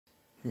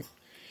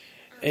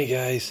Hey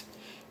guys,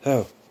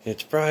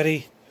 it's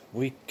Friday,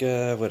 week,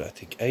 I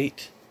think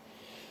 8.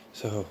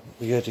 So,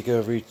 we got to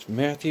go read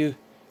Matthew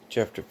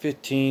chapter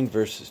 15,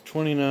 verses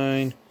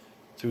 29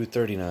 through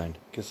 39.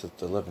 I guess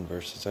it's 11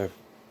 verses. I have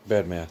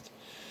bad math.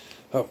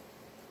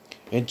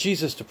 And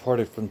Jesus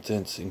departed from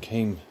thence and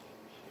came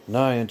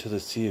nigh unto the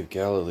Sea of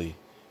Galilee,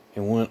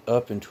 and went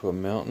up into a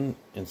mountain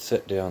and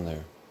sat down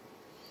there.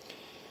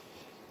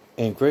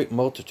 And great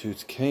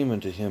multitudes came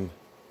unto him,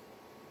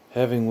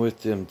 having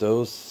with them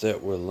those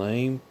that were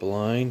lame,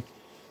 blind,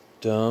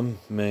 dumb,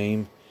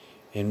 maimed,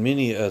 and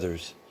many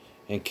others,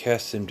 and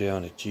cast them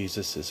down at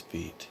Jesus'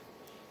 feet.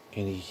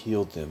 And he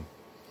healed them,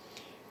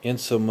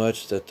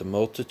 insomuch that the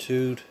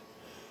multitude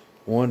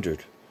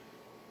wondered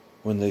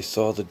when they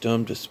saw the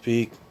dumb to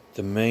speak,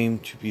 the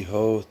maimed to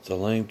behold, the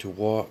lame to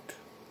walk,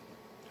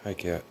 and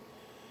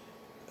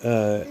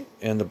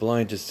the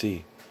blind to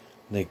see.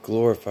 And they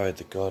glorified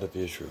the God of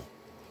Israel.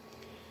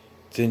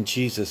 Then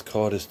Jesus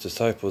called his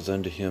disciples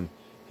unto him,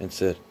 and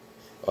said,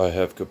 I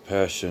have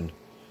compassion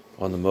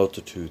on the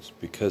multitudes,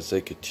 because they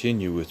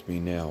continue with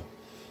me now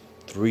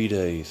 3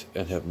 days,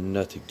 and have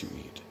nothing to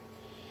eat.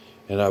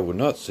 And I will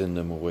not send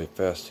them away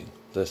fasting,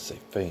 lest they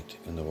faint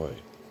in the way.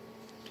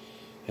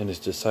 And his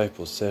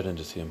disciples said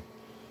unto him,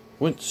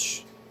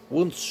 Whence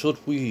should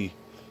we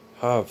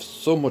have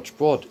so much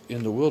bread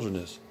in the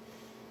wilderness,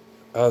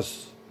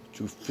 as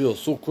to fill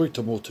so great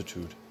a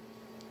multitude?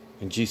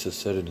 And Jesus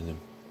said unto them,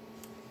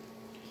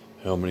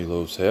 How many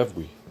loaves have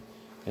we?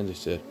 And they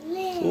said,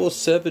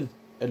 7,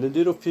 and the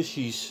little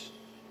fishes.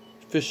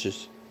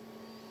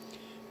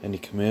 And he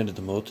commanded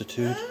the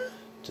multitude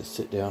to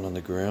sit down on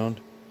the ground.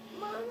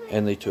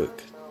 And they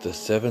took the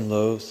 7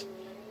 loaves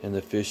and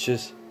the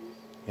fishes,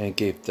 and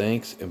gave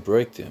thanks, and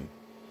brake them,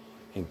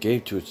 and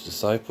gave to his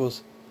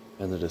disciples,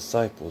 and the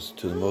disciples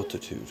to the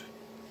multitude.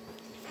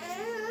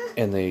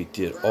 And they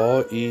did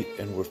all eat,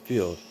 and were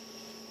filled.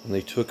 And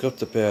they took up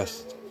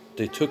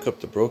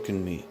the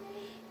broken meat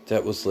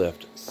that was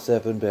left,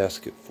 7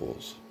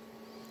 basketfuls.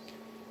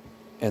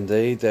 And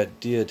they that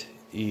did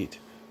eat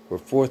were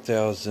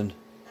 4,000,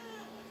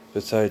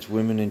 besides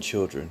women and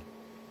children.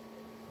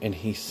 And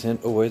he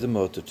sent away the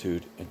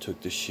multitude, and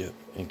took the ship,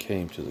 and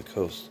came to the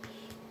coast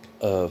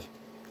of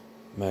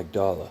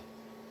Magdala.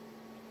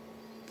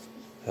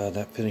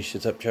 That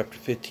finishes up chapter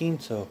 15,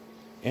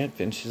 and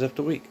finishes up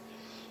the week.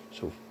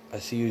 So I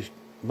see you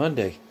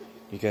Monday.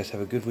 You guys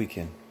have a good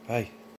weekend. Bye.